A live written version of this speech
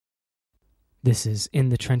This is In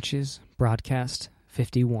the Trenches, broadcast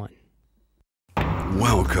 51.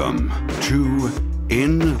 Welcome to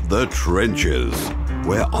In the Trenches,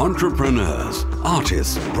 where entrepreneurs,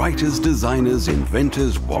 artists, writers, designers,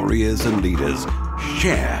 inventors, warriors, and leaders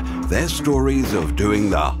share their stories of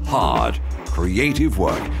doing the hard, creative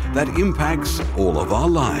work that impacts all of our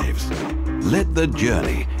lives. Let the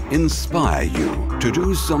journey inspire you to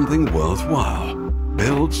do something worthwhile,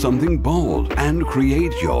 build something bold, and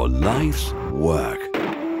create your life's work.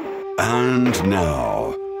 And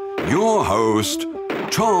now, your host,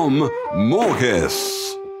 Tom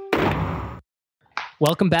Morkis.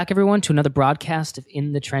 Welcome back, everyone, to another broadcast of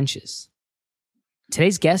In the Trenches.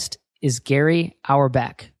 Today's guest is Gary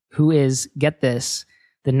Auerbach, who is, get this,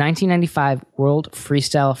 the 1995 World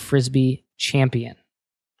Freestyle Frisbee Champion.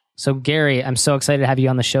 So, Gary, I'm so excited to have you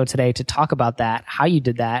on the show today to talk about that, how you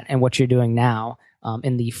did that, and what you're doing now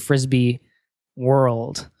in the Frisbee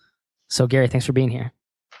world. So, Gary, thanks for being here.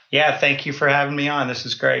 Yeah, thank you for having me on. This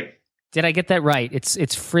is great. Did I get that right?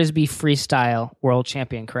 It's Frisbee Freestyle World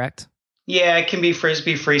Champion, correct? Yeah, it can be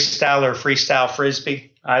Frisbee Freestyle or Freestyle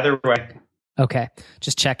Frisbee, either way. Okay,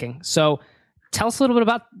 just checking. So tell us a little bit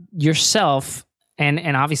about yourself,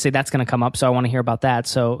 and obviously that's going to come up, so I want to hear about that.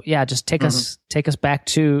 So yeah, just take us back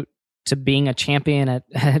to being a champion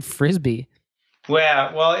at Frisbee.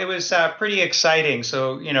 Well, it was pretty exciting.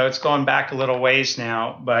 So, it's going back a little ways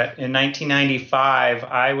now, but in 1995,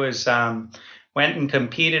 I was went and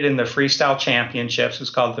competed in the Freestyle Championships. It was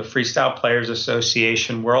called the Freestyle Players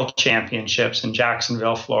Association World Championships in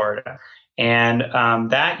Jacksonville, Florida. And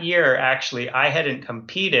that year, actually, I hadn't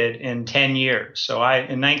competed in 10 years. So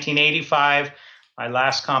in 1985, my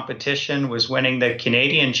last competition was winning the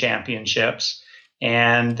Canadian Championships.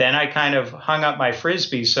 And then I kind of hung up my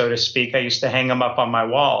Frisbees, so to speak. I used to hang them up on my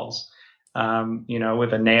walls,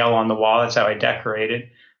 with a nail on the wall. That's how I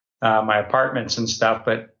decorated my apartments and stuff.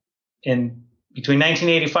 But between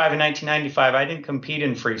 1985 and 1995, I didn't compete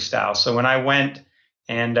in freestyle. So when I went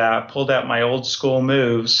and pulled out my old school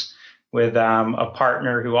moves with a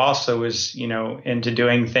partner who also was, into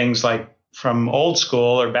doing things like from old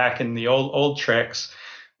school or back in the old tricks,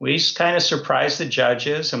 we kind of surprised the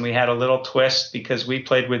judges, and we had a little twist because we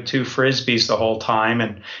played with two Frisbees the whole time.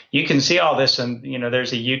 And you can see all this, and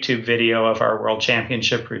there's a YouTube video of our World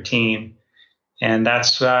Championship routine, and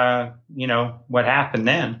that's what happened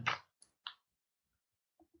then.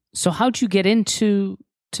 So how'd you get into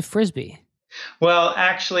Frisbee? Well,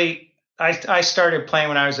 actually, I started playing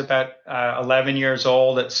when I was about 11 years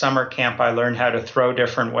old. At summer camp, I learned how to throw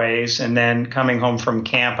different ways. And then coming home from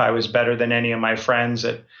camp, I was better than any of my friends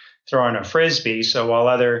at throwing a Frisbee. So while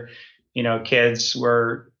other, kids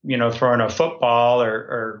were, throwing a football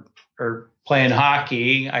or playing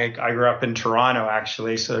hockey, I grew up in Toronto,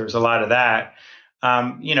 actually. So there was a lot of that.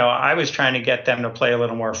 I was trying to get them to play a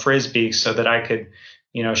little more Frisbee so that I could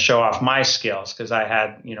show off my skills, because I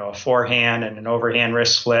had, a forehand and an overhand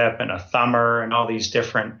wrist flip and a thumber and all these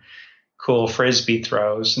different cool Frisbee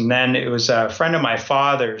throws. And then it was a friend of my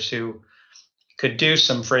father's who could do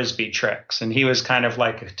some Frisbee tricks. And he was kind of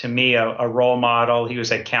like, to me, a role model. He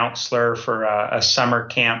was a counselor for a summer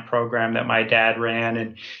camp program that my dad ran.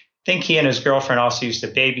 And I think he and his girlfriend also used to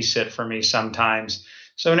babysit for me sometimes.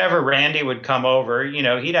 So whenever Randy would come over,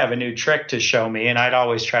 he'd have a new trick to show me, and I'd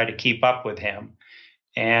always try to keep up with him.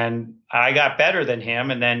 And I got better than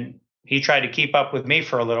him, and then he tried to keep up with me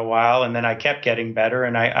for a little while, and then I kept getting better,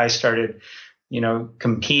 and I started,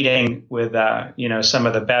 competing with, some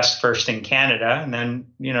of the best first in Canada, and then,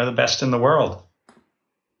 the best in the world.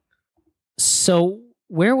 So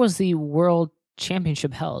where was the World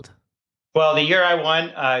Championship held? Well, the year I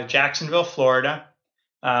won, Jacksonville, Florida.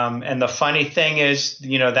 And the funny thing is,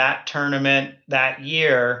 that tournament that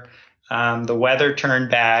year, the weather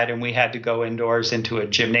turned bad and we had to go indoors into a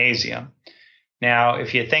gymnasium. Now,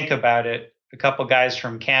 if you think about it, a couple guys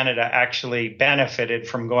from Canada actually benefited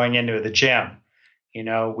from going into the gym.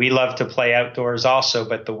 We love to play outdoors also,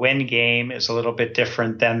 but the wind game is a little bit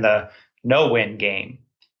different than the no wind game.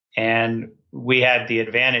 And we had the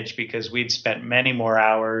advantage because we'd spent many more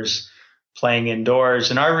hours playing indoors,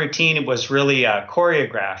 and our routine was really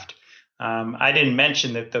choreographed. I didn't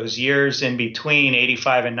mention that those years in between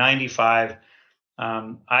 85 and 95,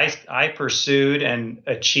 I pursued and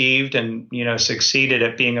achieved and, succeeded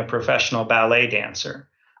at being a professional ballet dancer.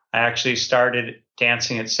 I actually started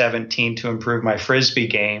dancing at 17 to improve my Frisbee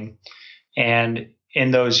game. And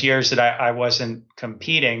in those years that I wasn't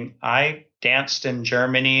competing, I danced in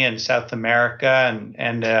Germany and South America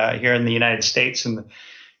and here in the United States in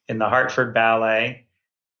the Hartford Ballet.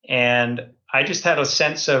 And I just had a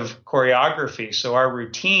sense of choreography. So our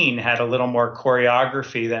routine had a little more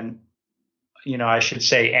choreography than I should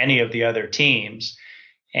say any of the other teams.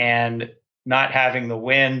 And not having the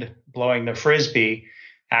wind blowing the Frisbee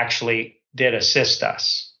actually did assist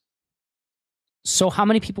us. So how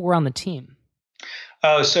many people were on the team?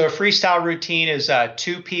 Oh, so a freestyle routine is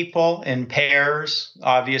 2 people in pairs,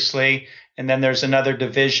 obviously. And then there's another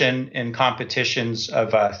division in competitions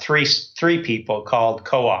of three people called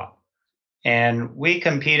co-op. And we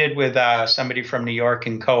competed with somebody from New York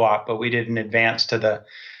in co-op, but we didn't advance to the,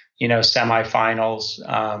 semifinals.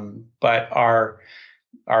 But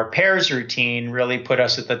our pairs routine really put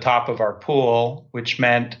us at the top of our pool, which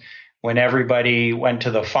meant when everybody went to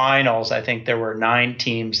the finals, I think there were 9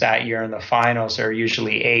 teams that year in the finals. There are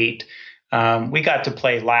usually 8. We got to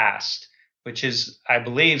play last, which is, I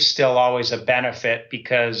believe, still always a benefit,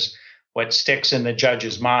 because what sticks in the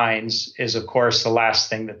judges' minds is, of course, the last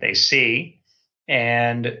thing that they see.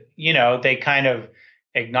 And, they kind of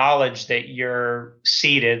acknowledge that you're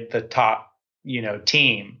seeded the top,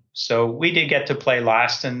 team. So we did get to play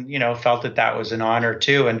last, and, felt that was an honor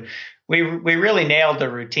too. And we really nailed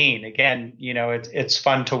the routine. Again, it's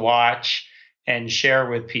fun to watch and share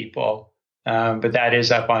with people. But that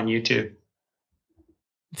is up on YouTube.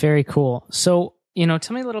 Very cool. So,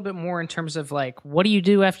 tell me a little bit more in terms of what do you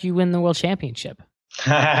do after you win the world championship?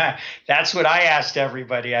 That's what I asked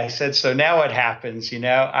everybody. I said, so now what happens?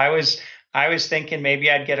 I was thinking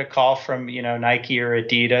maybe I'd get a call from, Nike or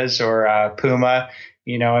Adidas or Puma,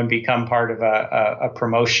 and become part of a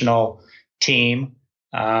promotional team.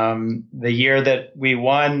 The year that we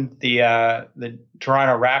won, the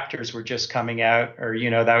Toronto Raptors were just coming out, or,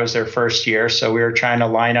 that was their first year. So we were trying to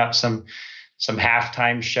line up some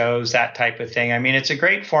halftime shows, that type of thing. I mean, it's a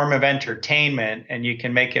great form of entertainment, and you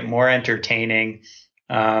can make it more entertaining,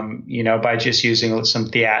 by just using some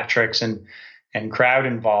theatrics and crowd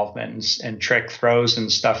involvement and trick throws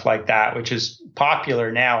and stuff like that, which is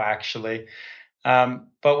popular now, actually.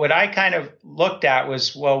 But what I kind of looked at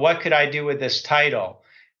was, well, what could I do with this title?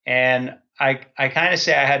 And I kind of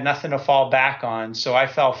say I had nothing to fall back on, so I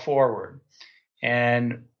fell forward.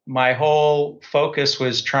 And my whole focus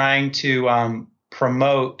was trying to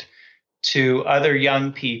promote to other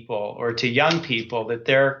young people, or to young people, that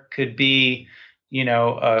there could be,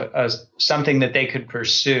 something that they could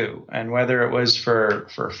pursue. And whether it was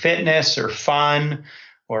for fitness or fun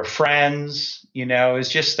or friends, is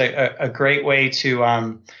just a great way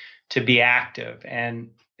to be active. And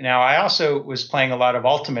now I also was playing a lot of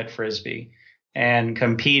ultimate Frisbee and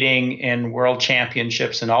competing in world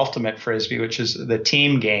championships in ultimate Frisbee, which is the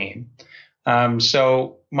team game.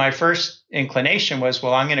 So my first inclination was,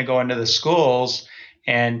 well, I'm going to go into the schools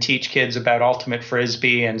and teach kids about ultimate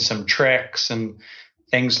Frisbee and some tricks and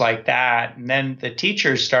things like that. And then the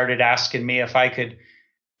teachers started asking me if I could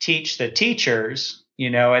teach the teachers,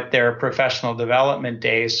 at their professional development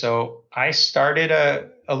days. So I started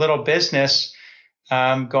a little business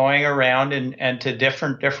going around and to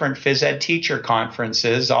different phys ed teacher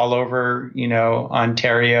conferences all over,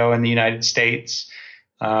 Ontario and the United States.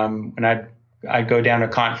 And I'd go down to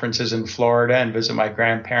conferences in Florida and visit my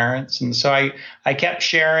grandparents. And so I kept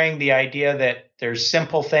sharing the idea that there's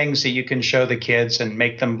simple things that you can show the kids and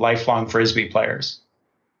make them lifelong Frisbee players.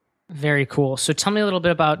 Very cool. So tell me a little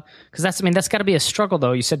bit about, because that's got to be a struggle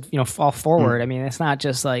though. You said, fall forward. I mean, it's not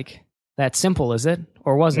just that simple, is it?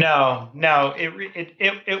 Or was it? No,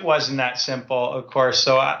 it wasn't that simple, of course.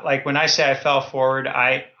 So when I say I fell forward,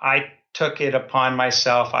 I took it upon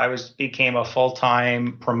myself. I became a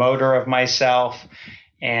full-time promoter of myself,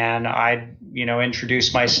 and I'd,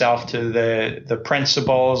 introduce myself to the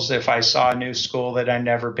principals. If I saw a new school that I'd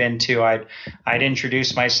never been to, I'd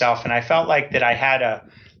introduce myself, and I felt like that I had a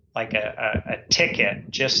ticket,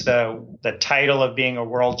 just the title of being a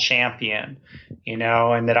world champion,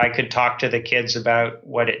 and that I could talk to the kids about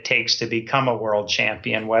what it takes to become a world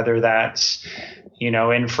champion, whether that's,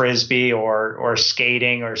 in Frisbee or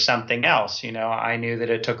skating or something else. I knew that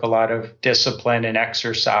it took a lot of discipline and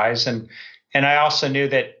exercise. And I also knew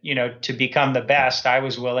that, to become the best, I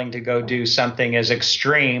was willing to go do something as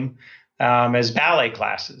extreme as ballet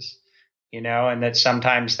classes. And that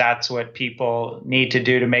sometimes that's what people need to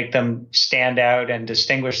do to make them stand out and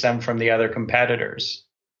distinguish them from the other competitors.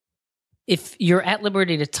 If you're at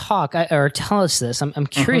liberty to talk or tell us this, I'm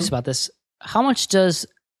curious about this. How much does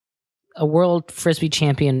a world Frisbee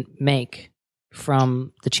champion make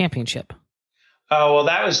from the championship? Oh, well,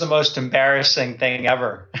 that was the most embarrassing thing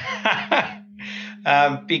ever.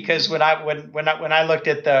 Because when I looked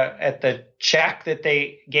at the check that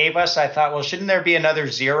they gave us, I thought, well, shouldn't there be another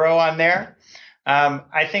zero on there?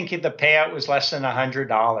 I think the payout was less than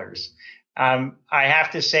 $100. I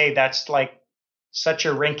have to say that's such a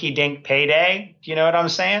rinky-dink payday. Do you know what I'm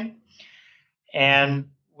saying? And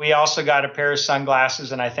we also got a pair of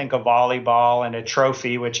sunglasses and I think a volleyball and a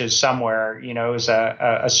trophy, which is somewhere, it was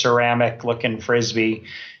a ceramic looking Frisbee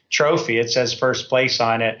trophy. It says first place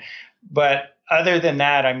on it. But other than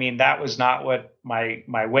that, I mean, that was not what my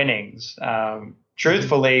winnings.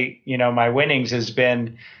 Truthfully, my winnings has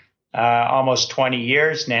been almost 20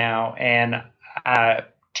 years now, and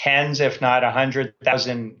tens, if not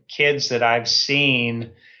 100,000 kids that I've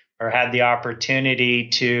seen or had the opportunity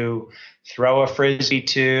to throw a Frisbee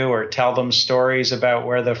to, or tell them stories about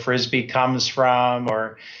where the Frisbee comes from,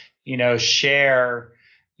 or, share,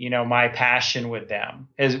 my passion with them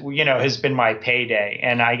has been my payday.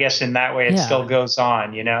 And I guess in that way it still goes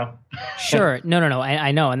on, Sure. No.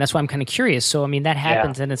 I know. And that's why I'm kind of curious. So, I mean, that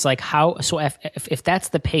happens and it's like so if that's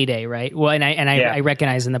the payday, right? Well, I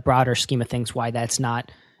recognize in the broader scheme of things why that's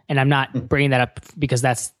not, and I'm not bringing that up because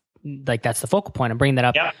that's the focal point. I'm bringing that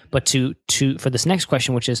up, but to for this next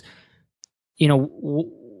question, which is,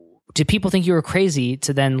 do people think you were crazy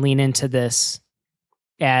to then lean into this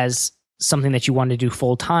as something that you want to do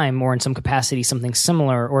full time, or in some capacity, something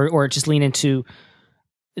similar, or just lean into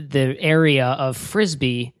the area of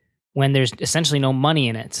Frisbee when there's essentially no money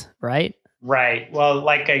in it, right? Right. Well,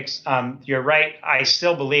 you're right. I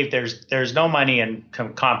still believe there's no money in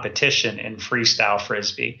competition in freestyle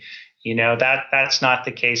Frisbee. That's not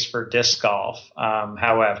the case for disc golf.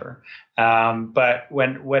 However, but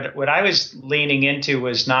what I was leaning into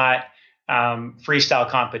was not freestyle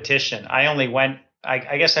competition.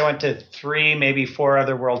 I guess I went to 3, maybe 4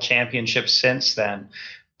 other world championships since then.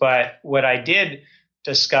 But what I did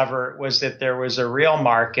discover was that there was a real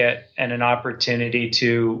market and an opportunity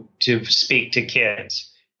to speak to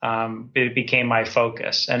kids. It became my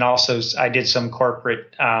focus. And also I did some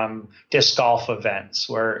corporate disc golf events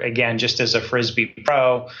where, again, just as a Frisbee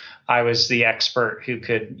pro, I was the expert who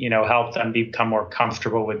could, help them become more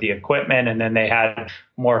comfortable with the equipment. And then they had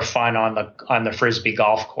more fun on the Frisbee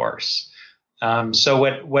golf course. So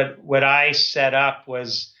what I set up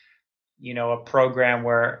was, a program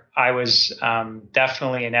where I was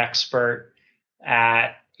definitely an expert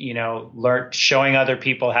at, showing other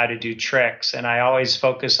people how to do tricks. And I always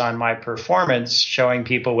focus on my performance, showing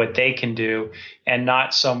people what they can do and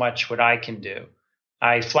not so much what I can do.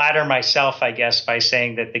 I flatter myself, I guess, by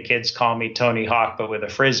saying that the kids call me Tony Hawk, but with a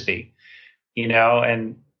Frisbee,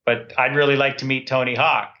 but I'd really like to meet Tony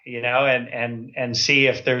Hawk, and see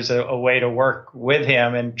if there's a way to work with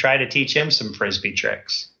him and try to teach him some Frisbee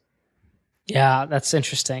tricks. Yeah, that's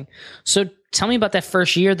interesting. So tell me about that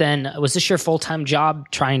first year then. Was this your full-time job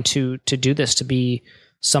trying to do this, to be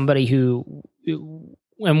somebody who,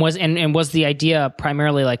 and was the idea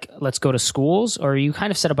primarily like, let's go to schools, or you kind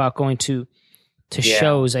of said about going to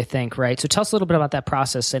shows, I think, right? So tell us a little bit about that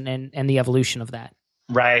process and the evolution of that.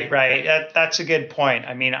 Right. That's a good point.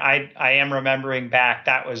 I mean, I am remembering back,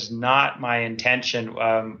 that was not my intention,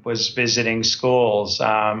 was visiting schools.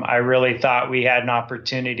 I really thought we had an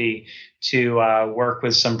opportunity to work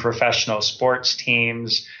with some professional sports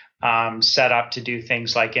teams, set up to do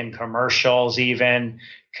things like in commercials even,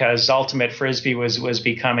 because Ultimate Frisbee was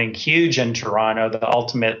becoming huge in Toronto. The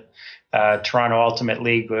Toronto Ultimate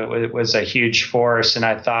League was a huge force. And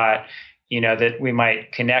I thought, that we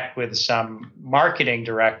might connect with some marketing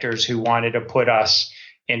directors who wanted to put us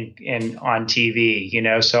in on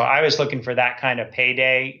TV, so I was looking for that kind of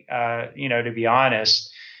payday, to be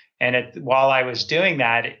honest. And while I was doing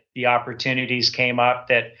that, the opportunities came up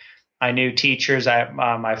that I knew teachers.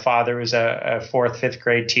 My father was a 4th, 5th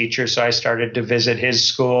grade teacher, so I started to visit his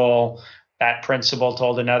school. That principal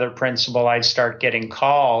told another principal I'd start getting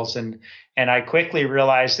calls, and I quickly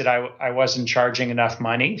realized that I wasn't charging enough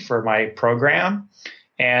money for my program,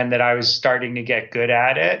 and that I was starting to get good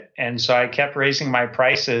at it. And so I kept raising my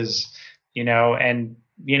prices, and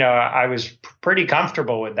I was pretty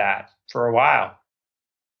comfortable with that for a while.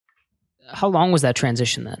 How long was that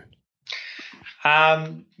transition then?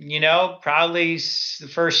 Probably the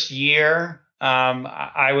first year.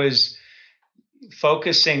 I was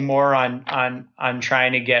focusing more on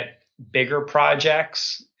trying to get bigger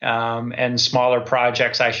projects and smaller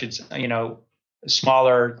projects.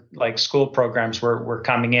 Smaller like school programs were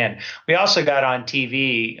coming in. We also got on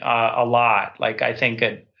TV a lot. Like I think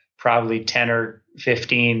at probably 10 or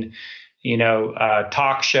 15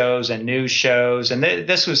 talk shows and news shows. And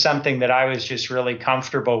this was something that I was just really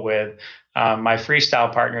comfortable with. My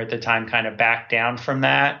freestyle partner at the time kind of backed down from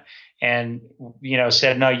that and,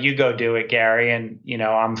 said, no, you go do it, Gary. And,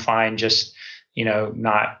 I'm fine just,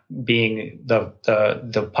 not being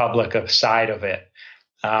the public side of it.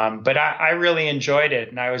 But I really enjoyed it,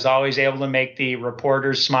 and I was always able to make the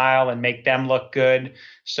reporters smile and make them look good.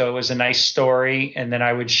 So it was a nice story, and then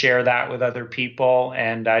I would share that with other people,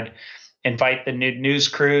 and I'd invite the new news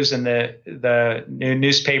crews and the new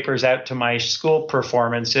newspapers out to my school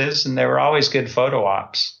performances, and they were always good photo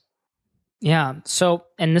ops. Yeah. So,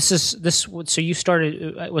 and so you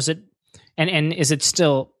started, was it, and is it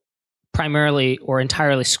still primarily or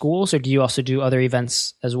entirely schools, or do you also do other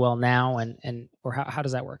events as well now? Or how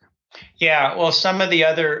does that work? Yeah, well, some of the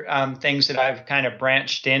other things that I've kind of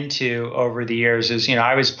branched into over the years is,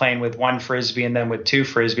 I was playing with one Frisbee and then with two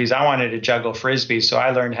Frisbees. I wanted to juggle Frisbees, so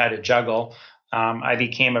I learned how to juggle. I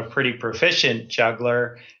became a pretty proficient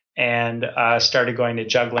juggler and started going to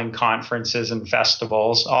juggling conferences and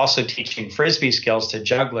festivals, also teaching Frisbee skills to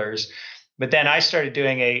jugglers. But then I started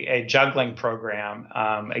doing a juggling program,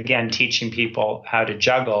 again, teaching people how to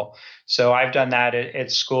juggle. So I've done that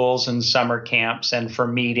at schools and summer camps and for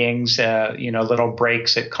meetings, little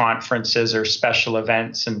breaks at conferences or special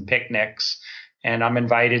events and picnics. And I'm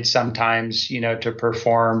invited sometimes, to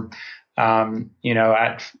perform,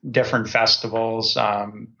 at different festivals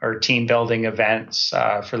or team building events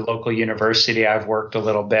for the local university. I've worked a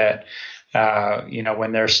little bit,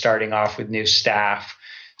 when they're starting off with new staff.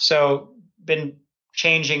 So been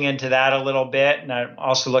changing into that a little bit. And I'm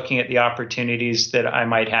also looking at the opportunities that I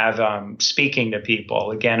might have speaking to people,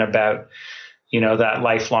 again, about, that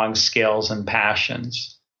lifelong skills and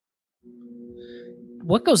passions.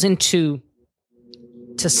 What goes into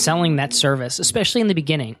selling that service, especially in the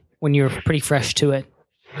beginning when you're pretty fresh to it,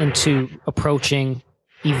 into approaching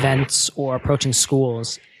events or approaching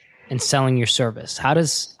schools and selling your service? How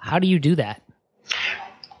do you do that?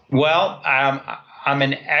 Well, I'm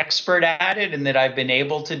an expert at it in that I've been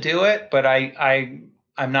able to do it, but I'm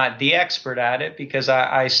not the expert at it because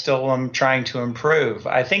I still am trying to improve.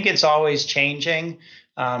 I think it's always changing,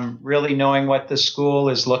 really knowing what the school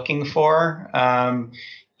is looking for.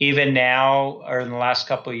 Even now, or in the last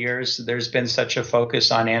couple of years, there's been such a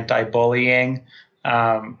focus on anti-bullying.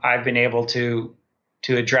 I've been able to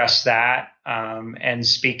address that and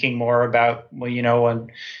speaking more about,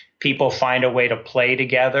 when people find a way to play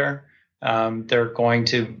together, they're going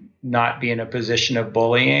to not be in a position of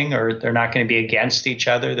bullying, or they're not going to be against each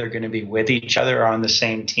other. They're going to be with each other on the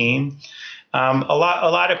same team. A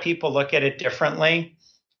lot of people look at it differently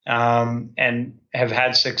and have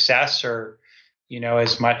had success or,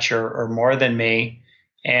 as much or more than me.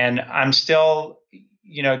 And I'm still,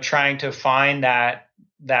 trying to find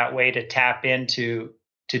that way to tap into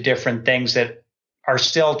different things that are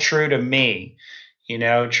still true to me,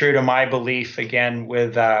 true to my belief, again,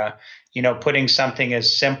 with, putting something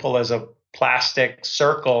as simple as a plastic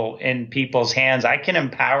circle in people's hands. I can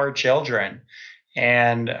empower children.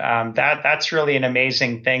 And that's really an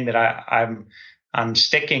amazing thing that I'm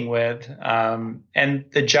sticking with. And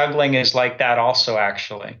the juggling is like that also,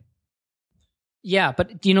 actually. Yeah,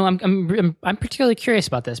 but I'm particularly curious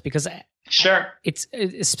about this because sure, it's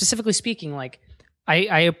specifically speaking, like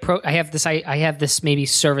I have this maybe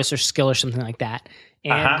service or skill or something like that,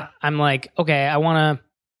 and I'm like, okay, I want to.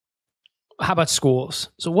 How about schools?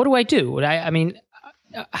 So what do I do?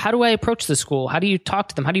 How do I approach the school? How do you talk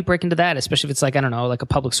to them? How do you break into that? Especially if it's like, I don't know, like a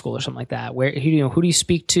public school or something like that. Who do you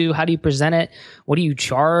speak to? How do you present it? What do you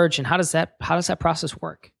charge? And how does that process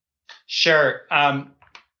work? Sure.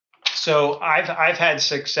 So I've had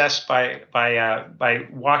success by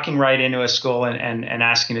walking right into a school and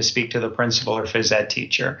asking to speak to the principal or phys ed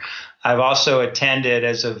teacher. I've also attended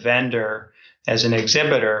as a vendor, as an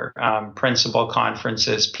exhibitor, principal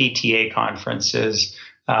conferences, PTA conferences,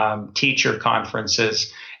 teacher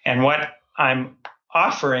conferences. And what I'm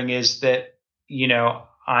offering is that,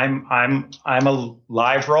 I'm a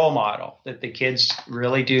live role model, that the kids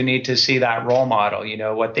really do need to see that role model.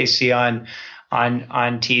 What they see on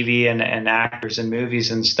TV and actors and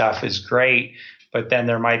movies and stuff is great, but then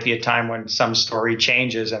there might be a time when some story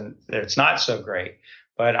changes and it's not so great.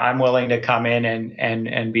 But I'm willing to come in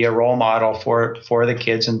and be a role model for the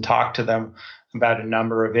kids and talk to them about a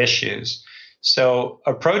number of issues. So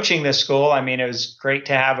approaching the school, it was great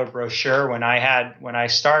to have a brochure. When I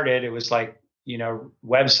started, it was like,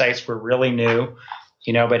 websites were really new,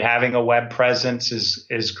 but having a web presence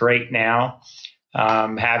is great now.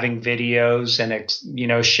 Having videos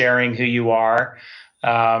and, sharing who you are.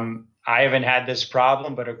 I haven't had this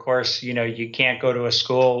problem, but of course, you can't go to a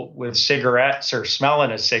school with cigarettes or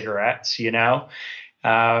smelling of cigarettes,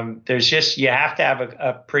 there's just, you have to have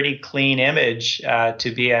a pretty clean image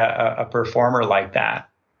to be a performer like that.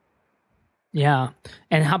 Yeah.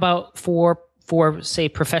 And how about for say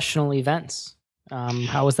professional events?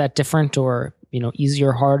 How was that different or,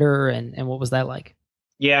 easier, harder? And what was that like?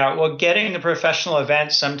 Yeah, well, getting the professional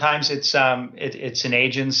events, sometimes it's an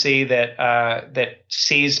agency that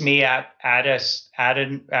sees me at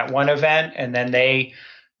one event, and then they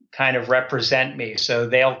kind of represent me. So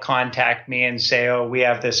they'll contact me and say, "Oh, we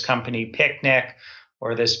have this company picnic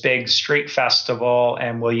or this big street festival,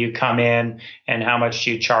 and will you come in? And how much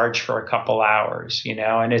do you charge for a couple hours?"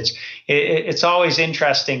 And it's always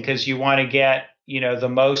interesting because you want to get the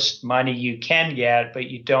most money you can get, but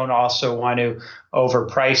you don't also want to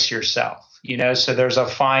overprice yourself. So there's a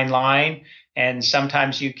fine line, and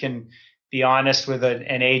sometimes you can be honest with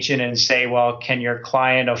an agent and say, "Well, can your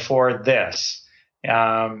client afford this?"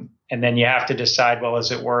 And then you have to decide, well,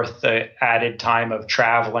 is it worth the added time of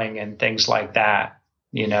traveling and things like that?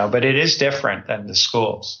 But it is different than the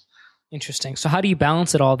schools. Interesting. So how do you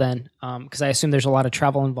balance it all then? Because I assume there's a lot of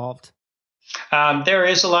travel involved. There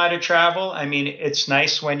is a lot of travel. I mean, it's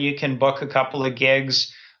nice when you can book a couple of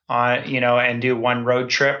gigs and do one road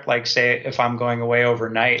trip. Like, say, if I'm going away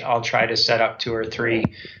overnight, I'll try to set up 2 or 3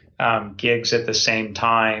 gigs at the same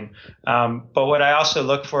time. But what I also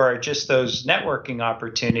look for are just those networking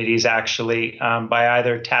opportunities, actually, by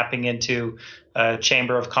either tapping into a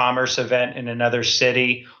Chamber of Commerce event in another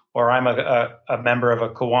city, or I'm a member of a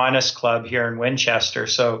Kiwanis club here in Winchester.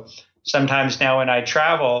 So sometimes now when I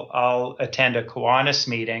travel, I'll attend a Kiwanis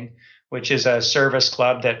meeting, which is a service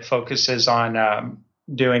club that focuses on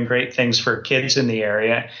doing great things for kids in the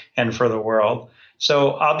area and for the world.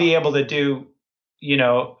 So I'll be able to do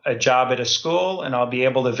a job at a school, and I'll be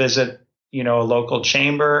able to visit, a local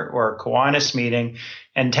chamber or a Kiwanis meeting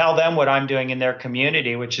and tell them what I'm doing in their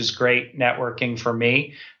community, which is great networking for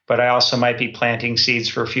me. But I also might be planting seeds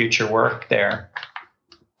for future work there.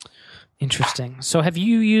 Interesting. So have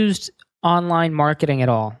you used online marketing at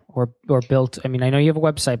all or built, I mean, I know you have a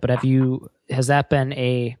website, but has that been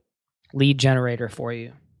a lead generator for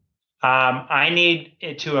you? I need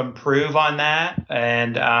it to improve on that.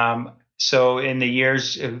 And, so a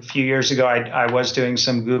few years ago, I was doing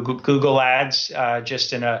some Google ads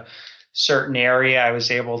just in a certain area. I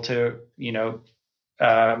was able to,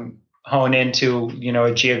 hone into,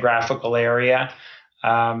 a geographical area.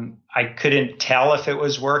 I couldn't tell if it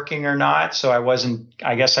was working or not. So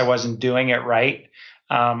I guess I wasn't doing it right.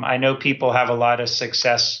 I know people have a lot of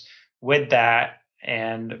success with that,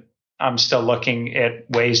 and I'm still looking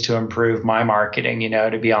at ways to improve my marketing,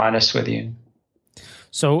 to be honest with you.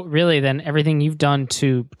 So really then everything you've done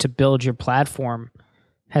to build your platform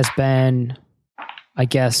has been, I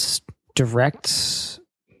guess, direct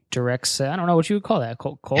I don't know what you would call that.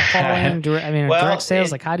 Cold calling, direct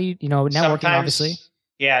sales. Like how do you, networking obviously.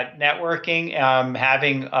 Yeah. Networking,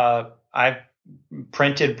 I've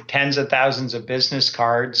printed tens of thousands of business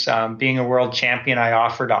cards. Being a world champion, I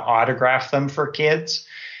offer to autograph them for kids.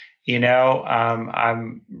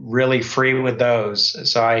 I'm really free with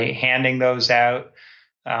those. So handing those out.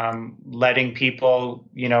 Letting people,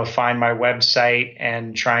 find my website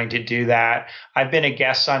and trying to do that. I've been a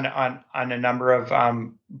guest on a number of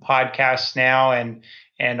podcasts now,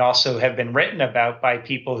 and also have been written about by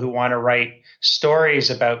people who want to write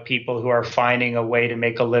stories about people who are finding a way to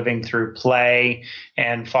make a living through play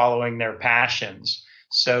and following their passions.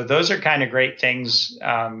 So those are kind of great things,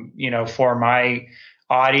 for my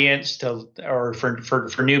audience or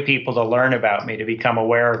for new people to learn about me, to become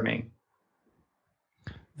aware of me.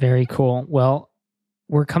 Very cool. Well,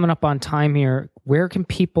 we're coming up on time here. Where can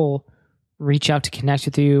people reach out to connect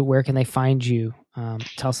with you? Where can they find you?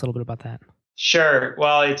 Tell us a little bit about that. Sure.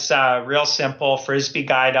 Well, it's real simple,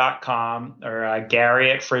 frisbeeguy.com or Gary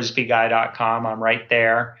at frisbeeguy.com. I'm right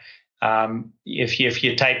there. If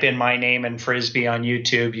you type in my name and Frisbee on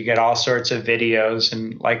YouTube, you get all sorts of videos.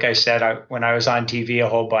 And like I said, when I was on TV a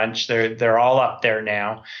whole bunch, they're all up there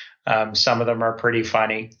now. Some of them are pretty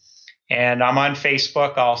funny. And I'm on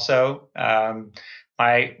Facebook also.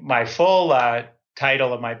 My full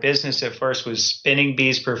title of my business at first was Spinning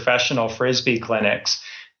Bees Professional Frisbee Clinics.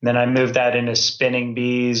 And then I moved that into Spinning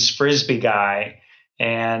Bees Frisbee Guy.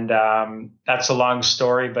 And that's a long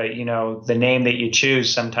story, but the name that you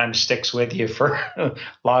choose sometimes sticks with you for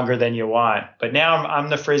longer than you want. But now I'm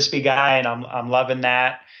the Frisbee Guy, and I'm loving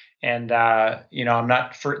that. And I'm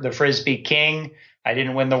not the Frisbee King. I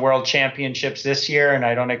didn't win the World Championships this year, and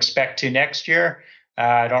I don't expect to next year.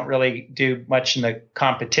 I don't really do much in the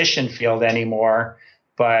competition field anymore,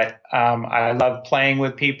 but I love playing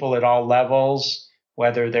with people at all levels,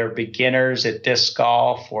 whether they're beginners at disc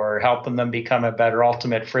golf or helping them become a better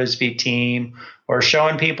ultimate Frisbee team, or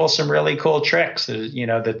showing people some really cool tricks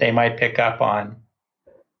that they might pick up on.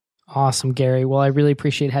 Awesome, Gary. Well, I really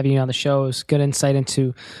appreciate having you on the show. It was good insight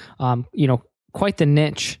into, quite the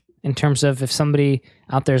niche in terms of if somebody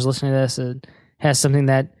out there is listening to this and has something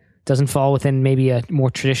that doesn't fall within maybe a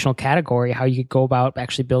more traditional category, how you could go about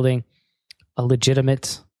actually building a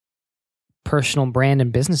legitimate personal brand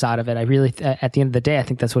and business out of it. I really, at the end of the day, I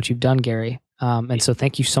think that's what you've done, Gary. And so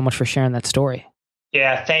thank you so much for sharing that story.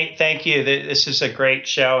 Yeah, thank you. This is a great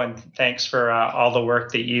show, and thanks for all the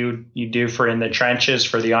work that you do for In the Trenches,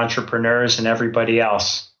 for the entrepreneurs and everybody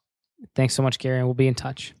else. Thanks so much, Gary, and we'll be in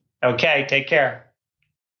touch. Okay, take care.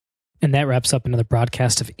 And that wraps up another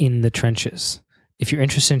broadcast of In the Trenches. If you're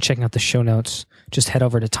interested in checking out the show notes, just head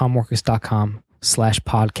over to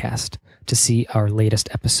tommorkes.com/podcast to see our latest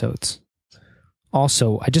episodes.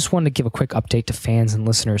 Also, I just wanted to give a quick update to fans and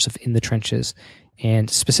listeners of In the Trenches, and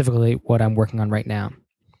specifically what I'm working on right now.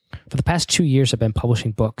 For the past 2 years, I've been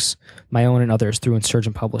publishing books, my own and others, through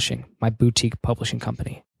Insurgent Publishing, my boutique publishing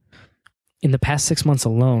company. In the past 6 months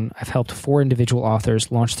alone, I've helped 4 individual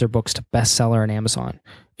authors launch their books to bestseller on Amazon,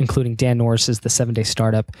 including Dan Norris's The 7-Day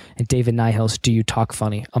Startup and David Nihill's Do You Talk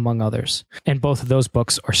Funny, among others. And both of those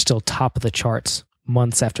books are still top of the charts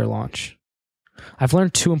months after launch. I've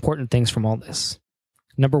learned 2 important things from all this.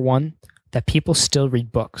 Number 1, that people still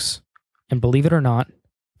read books. And believe it or not,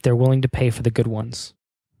 they're willing to pay for the good ones.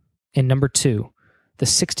 And number 2, the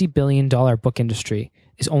 $60 billion book industry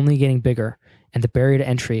is only getting bigger, and the barrier to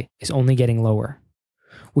entry is only getting lower,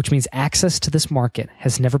 which means access to this market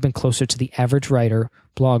has never been closer to the average writer,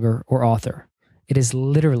 blogger, or author. It is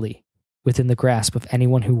literally within the grasp of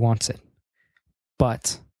anyone who wants it.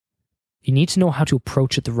 But you need to know how to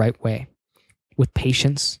approach it the right way, with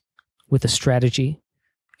patience, with a strategy,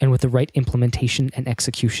 and with the right implementation and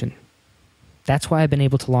execution. That's why I've been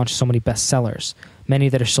able to launch so many bestsellers, many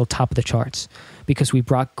that are still top of the charts, because we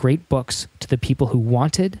brought great books to the people who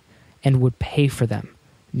wanted and would pay for them.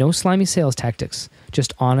 No slimy sales tactics,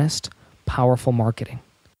 just honest, powerful marketing.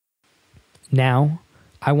 Now,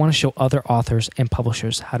 I want to show other authors and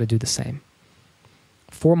publishers how to do the same.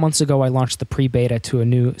 4 months ago, I launched the pre-beta to a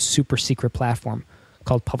new super secret platform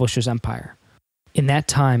called Publishers Empire. In that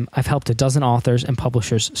time, I've helped a dozen authors and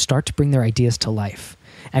publishers start to bring their ideas to life.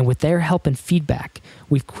 And with their help and feedback,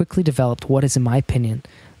 we've quickly developed what is, in my opinion,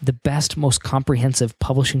 the best, most comprehensive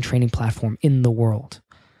publishing training platform in the world.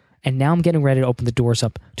 And now I'm getting ready to open the doors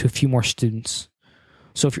up to a few more students.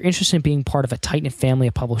 So if you're interested in being part of a tight-knit family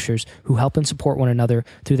of publishers who help and support one another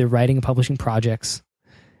through their writing and publishing projects,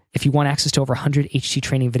 if you want access to over 100 HT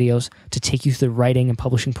training videos to take you through the writing and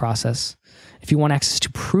publishing process, if you want access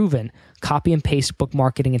to proven copy and paste book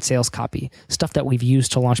marketing and sales copy, stuff that we've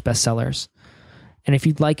used to launch bestsellers, and if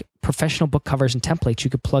you'd like professional book covers and templates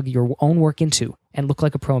you could plug your own work into and look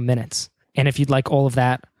like a pro in minutes, and if you'd like all of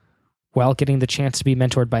that while getting the chance to be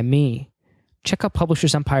mentored by me, check out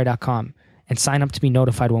publishersempire.com and sign up to be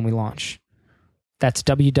notified when we launch. That's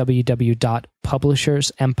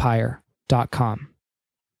www.publishersempire.com.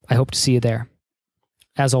 I hope to see you there.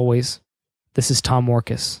 As always, this is Tom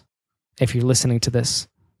Morkes. If you're listening to this,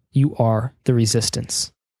 you are the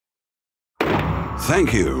resistance.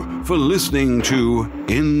 Thank you for listening to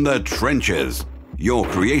In the Trenches. Your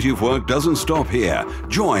creative work doesn't stop here.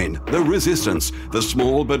 Join the resistance, the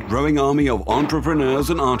small but growing army of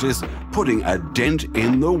entrepreneurs and artists putting a dent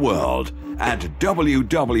in the world at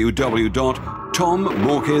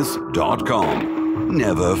www.tommorkes.com.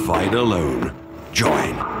 Never fight alone.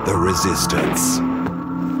 Join the resistance.